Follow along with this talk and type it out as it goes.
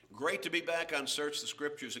Great to be back on Search the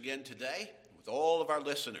Scriptures again today with all of our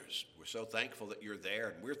listeners. We're so thankful that you're there,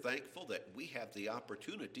 and we're thankful that we have the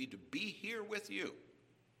opportunity to be here with you.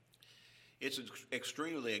 It's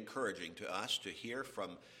extremely encouraging to us to hear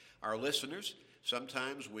from our listeners.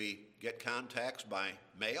 Sometimes we get contacts by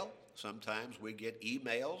mail. Sometimes we get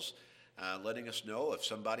emails letting us know of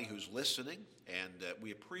somebody who's listening, and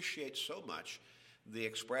we appreciate so much the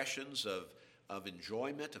expressions of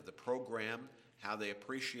enjoyment of the program, how they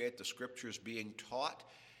appreciate the Scriptures being taught.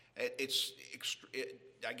 It's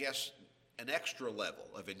I guess, an extra level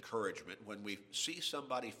of encouragement when we see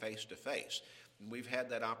somebody face to face. And we've had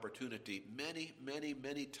that opportunity many, many,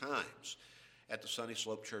 many times at the Sunny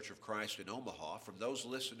Slope Church of Christ in Omaha from those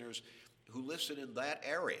listeners who listen in that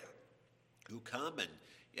area, who come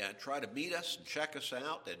and try to meet us and check us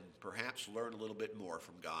out and perhaps learn a little bit more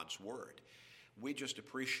from God's Word. We just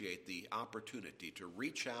appreciate the opportunity to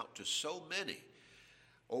reach out to so many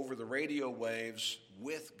over the radio waves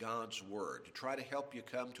with God's Word, to try to help you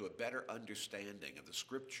come to a better understanding of the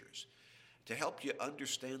Scriptures, to help you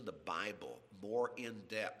understand the Bible more in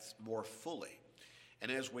depth, more fully. And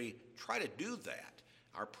as we try to do that,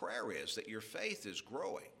 our prayer is that your faith is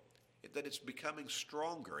growing, that it's becoming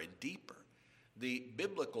stronger and deeper. The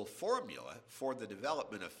biblical formula for the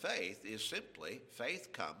development of faith is simply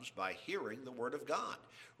faith comes by hearing the Word of God.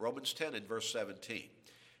 Romans 10 and verse 17.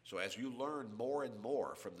 So as you learn more and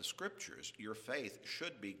more from the Scriptures, your faith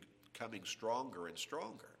should be becoming stronger and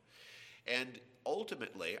stronger. And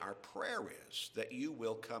ultimately, our prayer is that you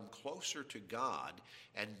will come closer to God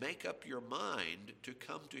and make up your mind to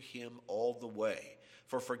come to Him all the way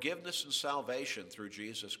for forgiveness and salvation through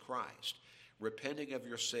Jesus Christ, repenting of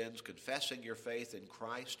your sins, confessing your faith in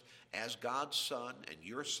Christ as God's Son and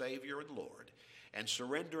your Savior and Lord, and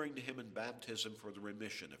surrendering to Him in baptism for the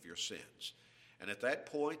remission of your sins. And at that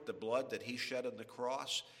point, the blood that He shed on the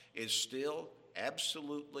cross is still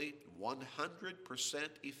absolutely 100%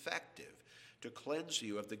 effective to cleanse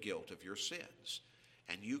you of the guilt of your sins.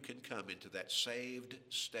 And you can come into that saved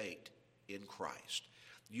state in Christ.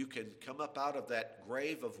 You can come up out of that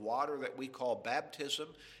grave of water that we call baptism,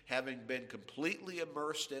 having been completely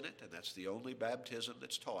immersed in it, and that's the only baptism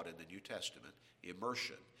that's taught in the New Testament,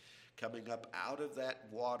 immersion. Coming up out of that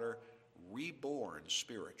water, reborn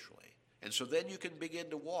spiritually. And so then you can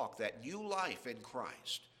begin to walk that new life in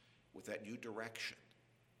Christ with that new direction,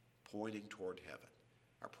 pointing toward heaven.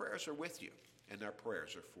 Our prayers are with you, and our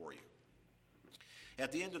prayers are for you.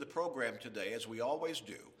 At the end of the program today, as we always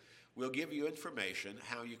do, we'll give you information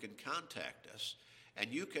how you can contact us,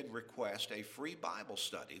 and you can request a free Bible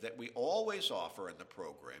study that we always offer in the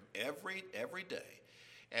program every day.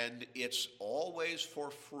 And it's always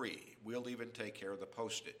for free. We'll even take care of the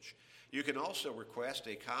postage. You can also request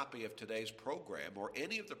a copy of today's program or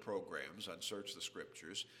any of the programs on Search the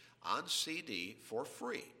Scriptures on CD for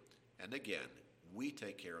free. And again, we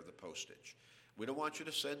take care of the postage. We don't want you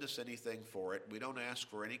to send us anything for it. We don't ask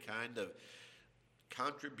for any kind of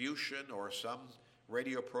contribution, or some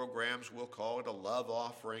radio programs will call it a love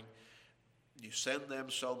offering. You send them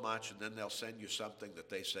so much, and then they'll send you something that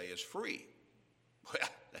they say is free. Well,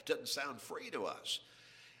 that doesn't sound free to us.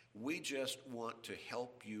 We just want to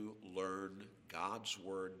help you learn God's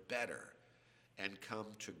Word better and come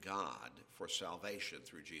to God for salvation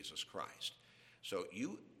through Jesus Christ. So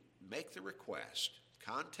you make the request.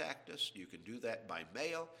 Contact us. You can do that by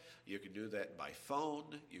mail. You can do that by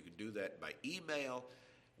phone. You can do that by email.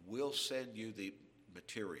 We'll send you the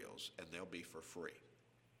materials, and they'll be for free.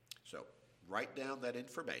 So write down that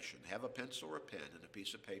information. Have a pencil or a pen and a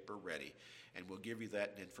piece of paper ready, and we'll give you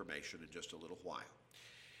that information in just a little while.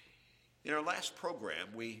 In our last program,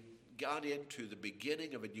 we got into the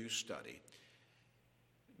beginning of a new study,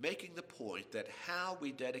 making the point that how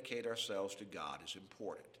we dedicate ourselves to God is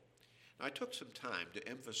important. Now, I took some time to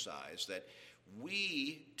emphasize that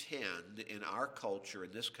we tend in our culture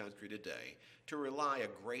in this country today to rely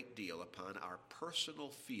a great deal upon our personal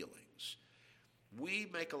feelings.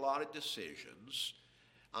 We make a lot of decisions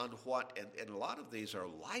on what, and a lot of these are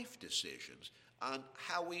life decisions, on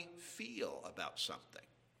how we feel about something.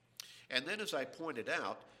 And then, as I pointed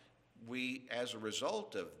out, we, as a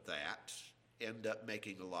result of that, end up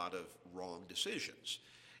making a lot of wrong decisions.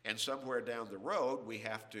 And somewhere down the road, we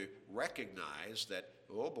have to recognize that,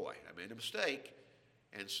 oh boy, I made a mistake.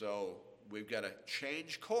 And so we've got to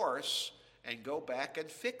change course and go back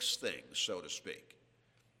and fix things, so to speak,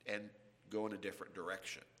 and go in a different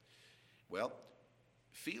direction. Well,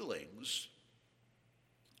 feelings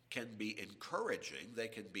can be encouraging, they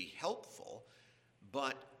can be helpful,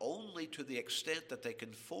 but only to the extent that they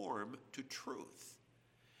conform to truth.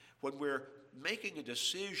 When we're making a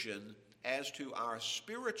decision as to our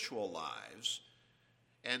spiritual lives,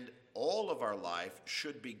 and all of our life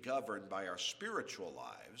should be governed by our spiritual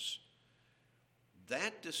lives,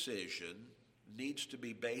 that decision needs to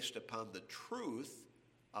be based upon the truth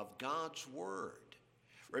of God's Word.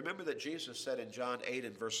 Remember that Jesus said in John 8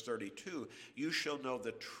 and verse 32, "You shall know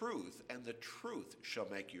the truth, and the truth shall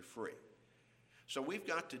make you free." So we've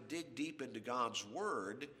got to dig deep into God's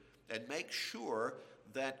Word and make sure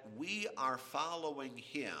that we are following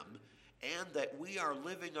Him and that we are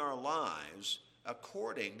living our lives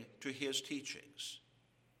according to His teachings.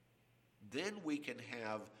 Then we can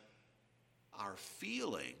have our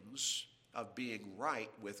feelings of being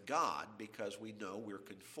right with God because we know we're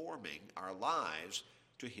conforming our lives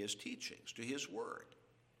to His teachings, to His Word.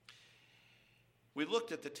 We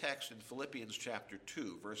looked at the text in Philippians chapter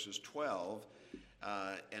 2, verses 12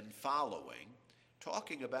 and following,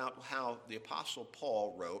 talking about how the Apostle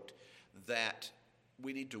Paul wrote that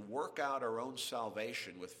we need to work out our own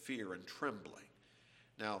salvation with fear and trembling.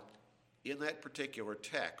 Now, in that particular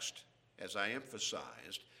text, as I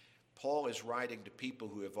emphasized, Paul is writing to people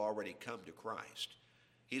who have already come to Christ.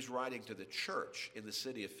 He's writing to the church in the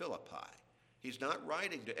city of Philippi. He's not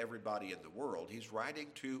writing to everybody in the world. He's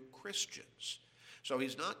writing to Christians. So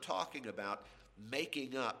he's not talking about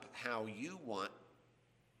making up how you want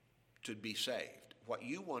to be saved, what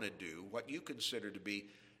you want to do, what you consider to be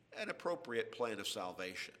an appropriate plan of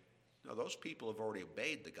salvation. Now, those people have already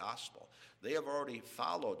obeyed the gospel. They have already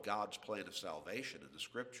followed God's plan of salvation in the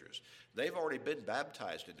Scriptures. They've already been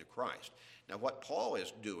baptized into Christ. Now, what Paul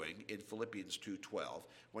is doing in Philippians 2:12,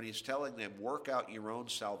 when he's telling them, work out your own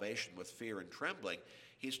salvation with fear and trembling,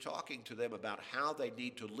 he's talking to them about how they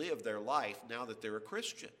need to live their life now that they're a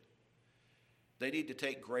Christian. They need to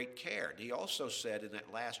take great care. And he also said in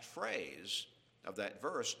that last phrase of that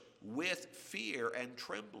verse, with fear and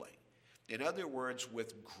trembling. In other words,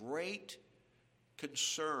 with great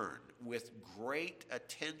concern, with great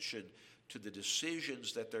attention to the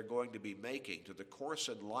decisions that they're going to be making, to the course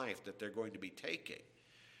in life that they're going to be taking,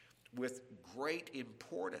 with great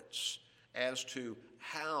importance as to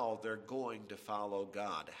how they're going to follow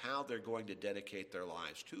God, how they're going to dedicate their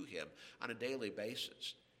lives to Him on a daily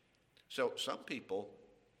basis. So some people,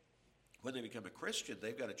 when they become a Christian,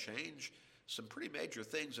 they've got to change some pretty major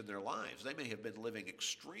things in their lives. They may have been living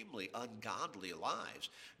extremely ungodly lives,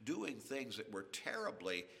 doing things that were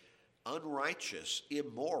terribly unrighteous,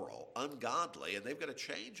 immoral, ungodly, and they've got to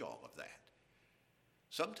change all of that.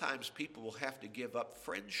 Sometimes people will have to give up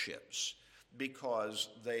friendships because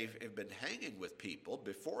they have been hanging with people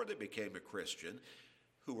before they became a Christian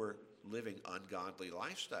who were living ungodly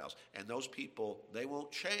lifestyles. And those people, they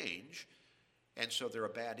won't change, and so they're a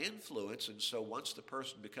bad influence. And so once the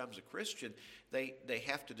person becomes a Christian, they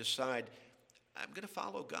have to decide, I'm going to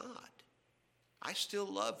follow God. I still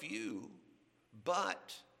love you,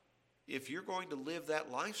 but if you're going to live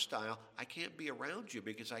that lifestyle, I can't be around you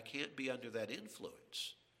because I can't be under that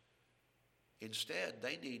influence. Instead,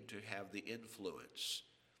 they need to have the influence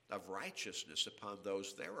of righteousness upon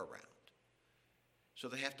those they're around. So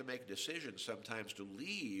they have to make a decision sometimes to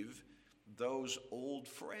leave those old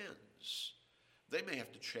friends. They may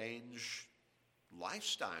have to change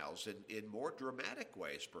lifestyles in more dramatic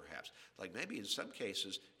ways, perhaps. Like maybe in some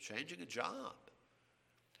cases, changing a job,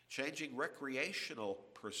 changing recreational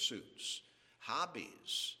pursuits,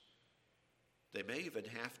 hobbies. They may even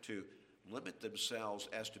have to limit themselves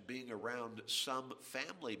as to being around some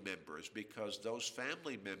family members because those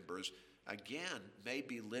family members, again, may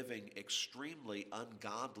be living extremely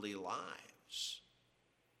ungodly lives.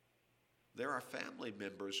 There are family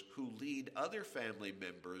members who lead other family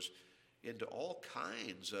members into all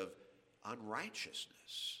kinds of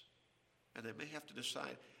unrighteousness. And they may have to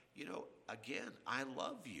decide, again, I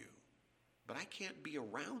love you, but I can't be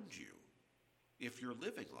around you if you're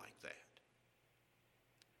living like that.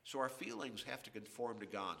 So our feelings have to conform to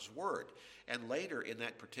God's Word. And later in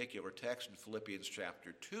that particular text in Philippians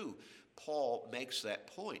chapter 2, Paul makes that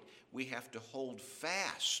point. We have to hold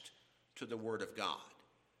fast to the Word of God.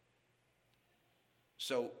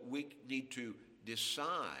 So we need to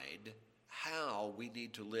decide how we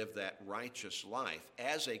need to live that righteous life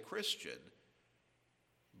as a Christian,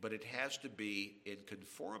 but it has to be in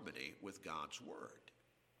conformity with God's Word.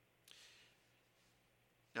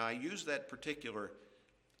 Now, I use that particular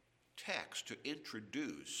text to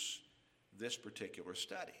introduce this particular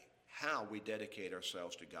study. How we dedicate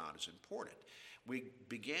ourselves to God is important. We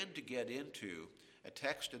began to get into a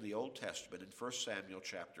text in the Old Testament in 1 Samuel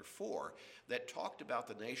chapter 4 that talked about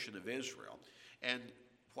the nation of Israel. And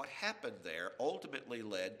what happened there ultimately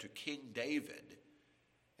led to King David.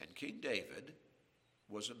 And King David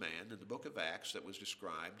was a man in the book of Acts that was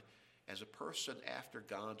described as a person after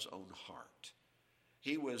God's own heart.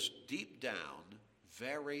 He was deep down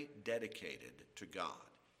very dedicated to God.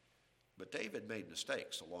 But David made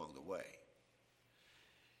mistakes along the way.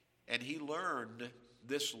 And he learned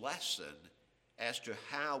this lesson as to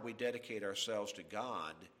how we dedicate ourselves to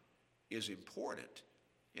God is important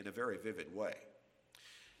in a very vivid way.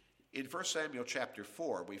 In 1 Samuel chapter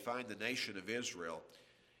 4, we find the nation of Israel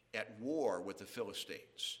at war with the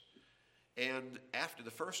Philistines. And after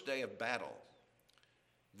the first day of battle,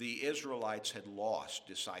 the Israelites had lost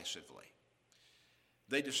decisively.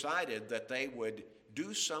 They decided that they would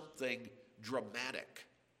do something dramatic.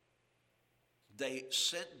 They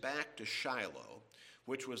sent back to Shiloh,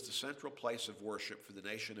 which was the central place of worship for the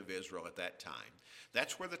nation of Israel at that time.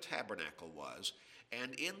 That's where the tabernacle was,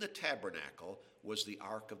 and in the tabernacle was the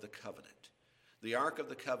Ark of the Covenant. The Ark of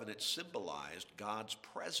the Covenant symbolized God's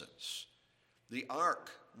presence. The Ark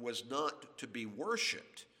was not to be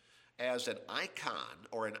worshipped as an icon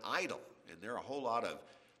or an idol, and there are a whole lot of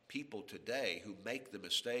people today who make the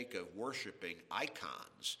mistake of worshiping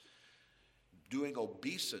icons, doing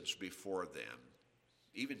obeisance before them,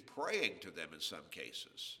 even praying to them in some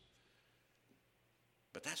cases.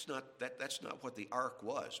 But that's not what the ark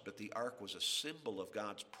was. But the ark was a symbol of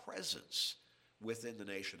God's presence within the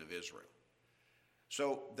nation of Israel.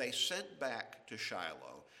 So they sent back to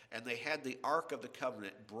Shiloh, and they had the Ark of the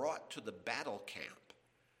Covenant brought to the battle camp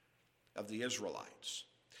of the Israelites.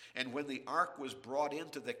 And when the ark was brought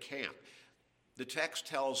into the camp, the text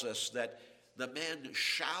tells us that the men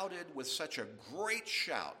shouted with such a great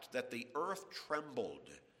shout that the earth trembled.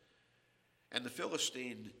 And the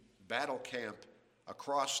Philistine battle camp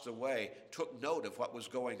across the way took note of what was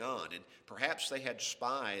going on. And perhaps they had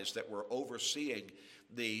spies that were overseeing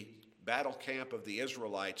the battle camp of the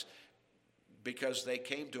Israelites, because they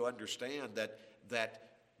came to understand that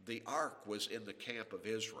the ark was in the camp of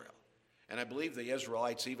Israel. And I believe the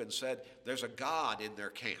Israelites even said, there's a God in their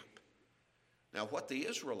camp. Now, what the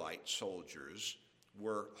Israelite soldiers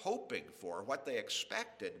were hoping for, what they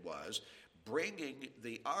expected, was bringing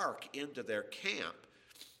the ark into their camp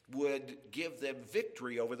would give them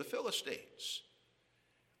victory over the Philistines.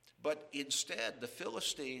 But instead, the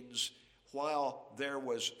Philistines, while there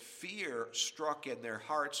was fear struck in their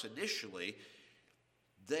hearts initially,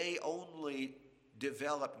 they only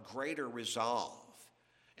developed greater resolve.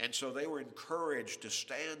 And so they were encouraged to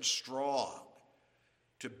stand strong,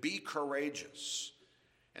 to be courageous.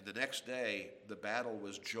 And the next day, the battle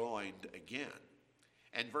was joined again.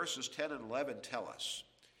 And verses 10 and 11 tell us,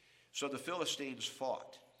 so the Philistines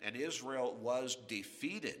fought, and Israel was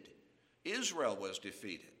defeated. Israel was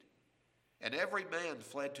defeated. And every man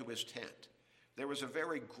fled to his tent. There was a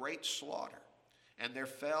very great slaughter, and there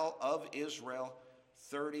fell of Israel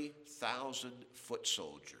 30,000 foot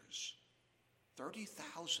soldiers.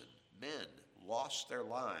 30,000 men lost their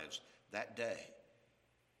lives that day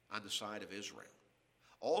on the side of Israel.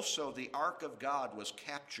 Also, the ark of God was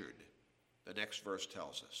captured, the next verse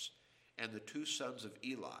tells us, and the two sons of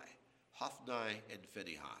Eli, Hophni and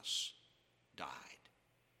Phinehas, died.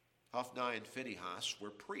 Hophni and Phinehas were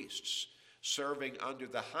priests serving under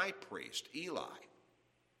the high priest, Eli.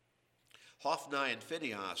 Hophni and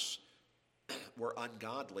Phinehas were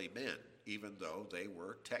ungodly men, even though they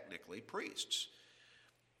were technically priests.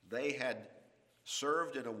 They had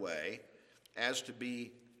served in a way as to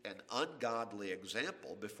be an ungodly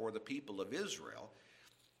example before the people of Israel,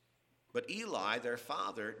 but Eli, their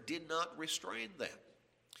father, did not restrain them.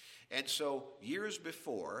 And so years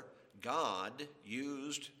before, God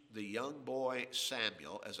used the young boy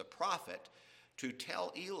Samuel as a prophet to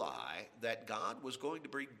tell Eli that God was going to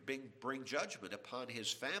bring judgment upon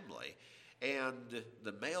his family, and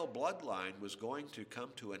the male bloodline was going to come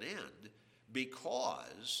to an end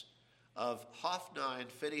because of Hophni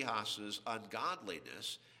and Phinehas'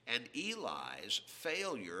 ungodliness and Eli's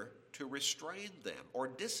failure to restrain them or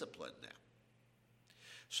discipline them.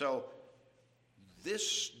 So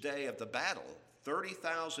this day of the battle,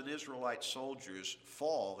 30,000 Israelite soldiers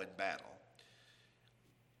fall in battle.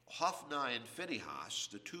 Hophni and Phinehas,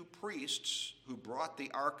 the two priests who brought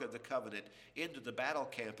the Ark of the Covenant into the battle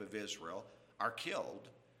camp of Israel, are killed,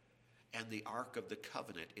 and the Ark of the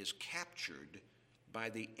Covenant is captured by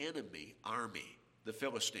the enemy army, the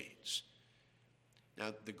Philistines.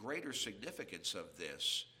 Now, the greater significance of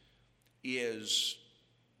this is,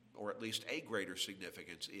 or at least a greater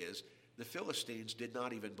significance is, the Philistines did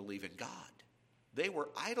not even believe in God. They were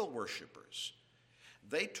idol worshipers.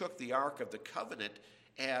 They took the Ark of the Covenant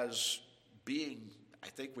as being, I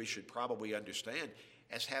think we should probably understand,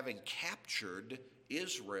 as having captured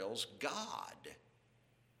Israel's God.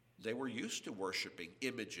 They were used to worshiping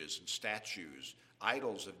images and statues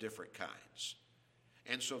idols of different kinds.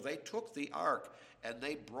 And so they took the ark and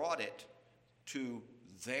they brought it to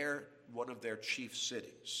one of their chief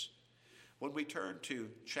cities. When we turn to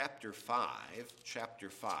chapter 5,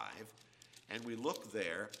 and we look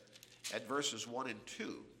there at verses 1 and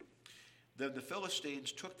 2, then the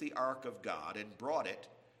Philistines took the ark of God and brought it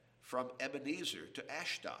from Ebenezer to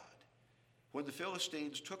Ashdod. When the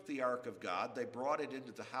Philistines took the ark of God, they brought it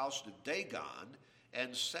into the house of Dagon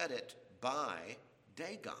and set it by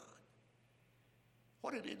Dagon.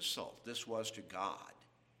 What an insult this was to God.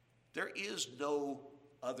 There is no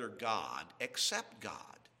other God except God,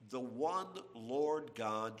 the one Lord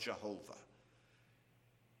God, Jehovah.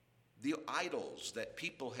 The idols that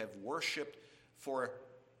people have worshipped for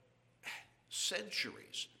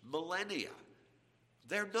centuries, millennia,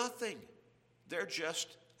 they're nothing. They're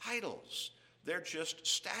just idols. They're just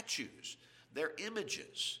statues. They're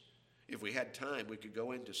images. If we had time, we could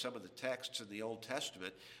go into some of the texts in the Old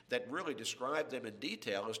Testament that really describe them in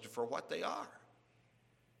detail as to for what they are.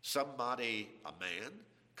 Somebody, a man,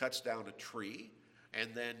 cuts down a tree, and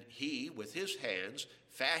then he, with his hands,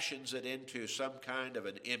 fashions it into some kind of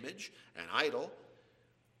an image, an idol,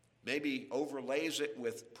 maybe overlays it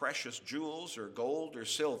with precious jewels or gold or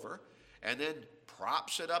silver, and then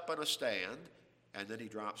props it up on a stand, and then he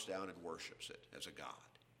drops down and worships it as a god.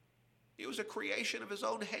 It was a creation of his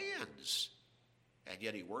own hands, and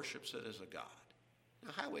yet he worships it as a god.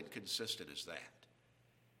 Now, how inconsistent is that?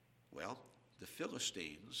 Well, the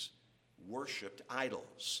Philistines worshipped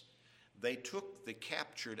idols. They took the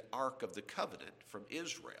captured Ark of the Covenant from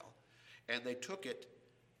Israel, and they took it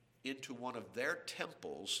into one of their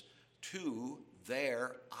temples to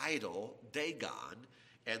their idol, Dagon,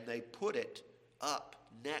 and they put it up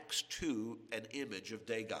next to an image of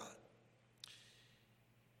Dagon.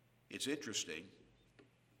 It's interesting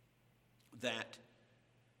that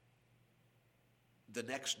the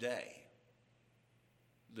next day,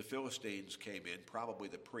 the Philistines came in, probably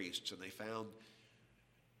the priests, and they found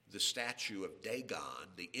the statue of Dagon,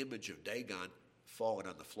 the image of Dagon, fallen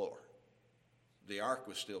on the floor. The ark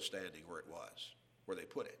was still standing where it was, where they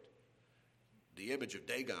put it. The image of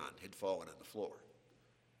Dagon had fallen on the floor.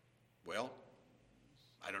 Well,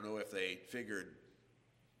 I don't know if they figured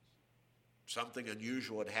something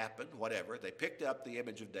unusual had happened, whatever. They picked up the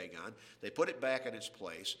image of Dagon. They put it back in its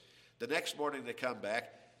place. The next morning they come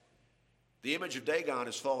back. The image of Dagon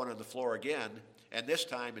has fallen on the floor again, and this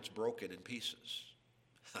time it's broken in pieces.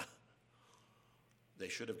 They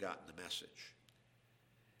should have gotten the message.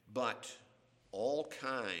 But all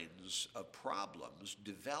kinds of problems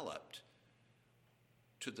developed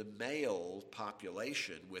to the male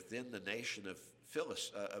population within the nation of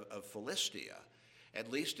Philistia,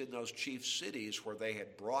 at least in those chief cities where they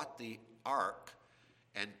had brought the ark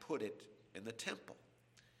and put it in the temple,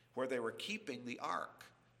 where they were keeping the ark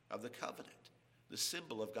of the covenant, the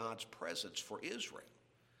symbol of God's presence for Israel.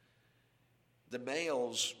 The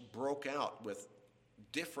males broke out with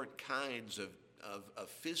different kinds of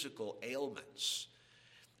physical ailments.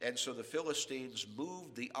 And so the Philistines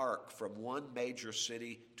moved the ark from one major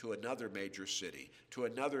city to another major city, to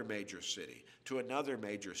another major city, to another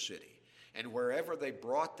major city. And wherever they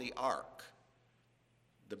brought the ark,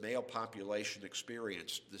 the male population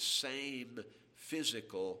experienced the same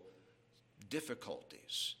physical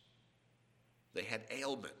difficulties. They had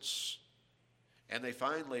ailments. And they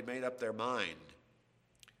finally made up their mind,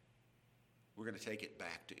 we're going to take it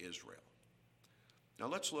back to Israel. Now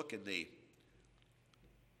let's look in the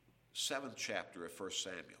 7th chapter of 1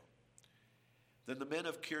 Samuel. Then the men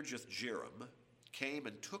of Kirjath-jearim came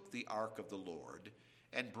and took the ark of the Lord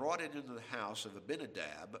and brought it into the house of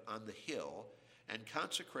Abinadab on the hill and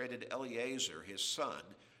consecrated Eleazar his son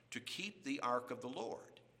to keep the ark of the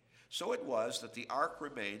Lord. So it was that the ark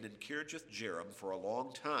remained in Kirjath-jearim for a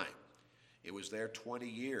long time. It was there 20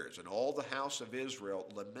 years, and all the house of Israel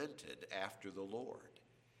lamented after the Lord.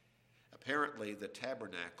 Apparently, the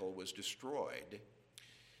tabernacle was destroyed,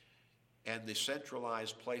 and the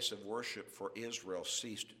centralized place of worship for Israel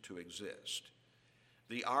ceased to exist.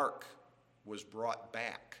 The ark was brought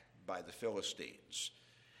back by the Philistines,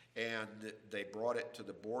 and they brought it to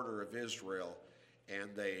the border of Israel, and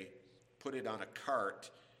they put it on a cart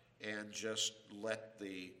and just let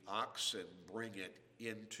the oxen bring it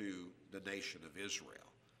into the nation of Israel.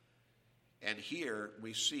 And here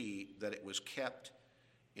we see that it was kept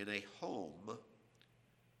in a home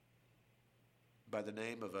by the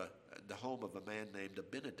name of the home of a man named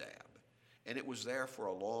Abinadab. And it was there for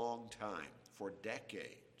a long time, for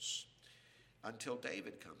decades, until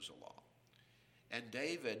David comes along. And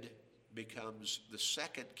David becomes the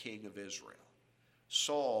second king of Israel.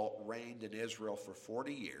 Saul reigned in Israel for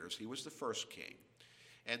 40 years. He was the first king.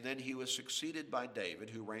 And then he was succeeded by David,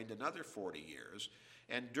 who reigned another 40 years.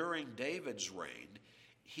 And during David's reign,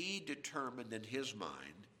 he determined in his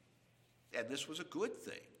mind, and this was a good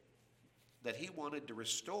thing, that he wanted to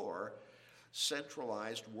restore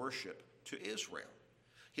centralized worship to Israel.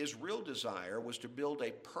 His real desire was to build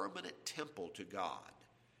a permanent temple to God.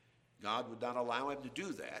 God would not allow him to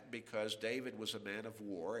do that because David was a man of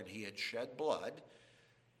war and he had shed blood.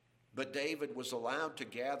 But David was allowed to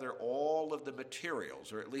gather all of the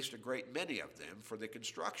materials, or at least a great many of them, for the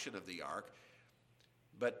construction of the ark.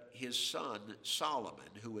 But his son Solomon,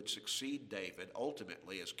 who would succeed David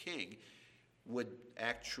ultimately as king, would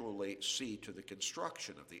actually see to the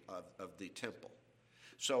construction of the temple.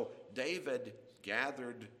 So David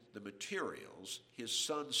gathered the materials. His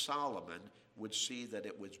son Solomon would see that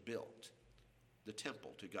it was built, the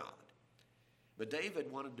temple to God. But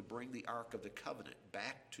David wanted to bring the Ark of the Covenant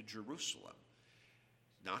back to Jerusalem,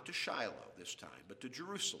 not to Shiloh this time, but to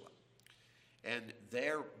Jerusalem, and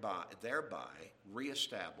thereby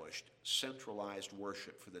reestablished centralized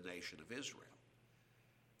worship for the nation of Israel.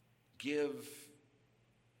 Give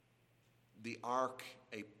the Ark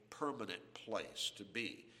a permanent place to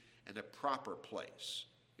be and a proper place.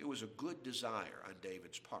 It was a good desire on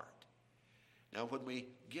David's part. Now, when we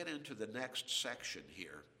get into the next section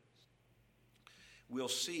here, we'll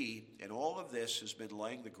see, and all of this has been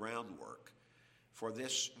laying the groundwork for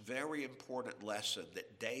this very important lesson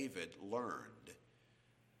that David learned,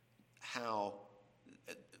 how,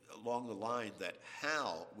 along the line that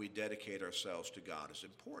how we dedicate ourselves to God is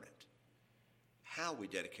important. How we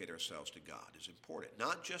dedicate ourselves to God is important.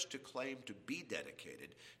 Not just to claim to be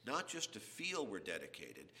dedicated, not just to feel we're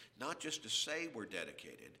dedicated, not just to say we're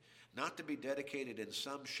dedicated, not to be dedicated in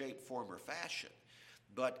some shape, form, or fashion,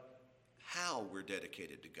 but how we're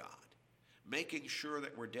dedicated to God, making sure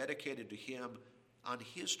that we're dedicated to him on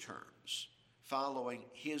his terms, following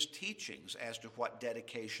his teachings as to what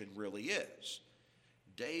dedication really is.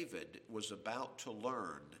 David was about to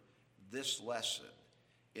learn this lesson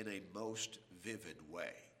in a most vivid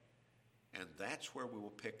way. And that's where we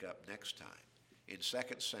will pick up next time in 2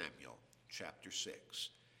 Samuel chapter 6.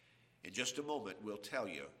 In just a moment, we'll tell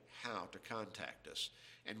you how to contact us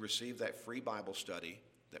and receive that free Bible study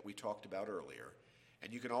that we talked about earlier.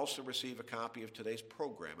 And you can also receive a copy of today's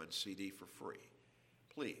program on CD for free.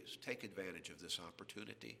 Please take advantage of this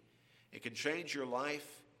opportunity. It can change your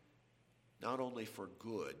life not only for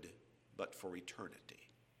good, but for eternity.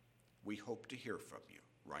 We hope to hear from you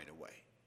right away.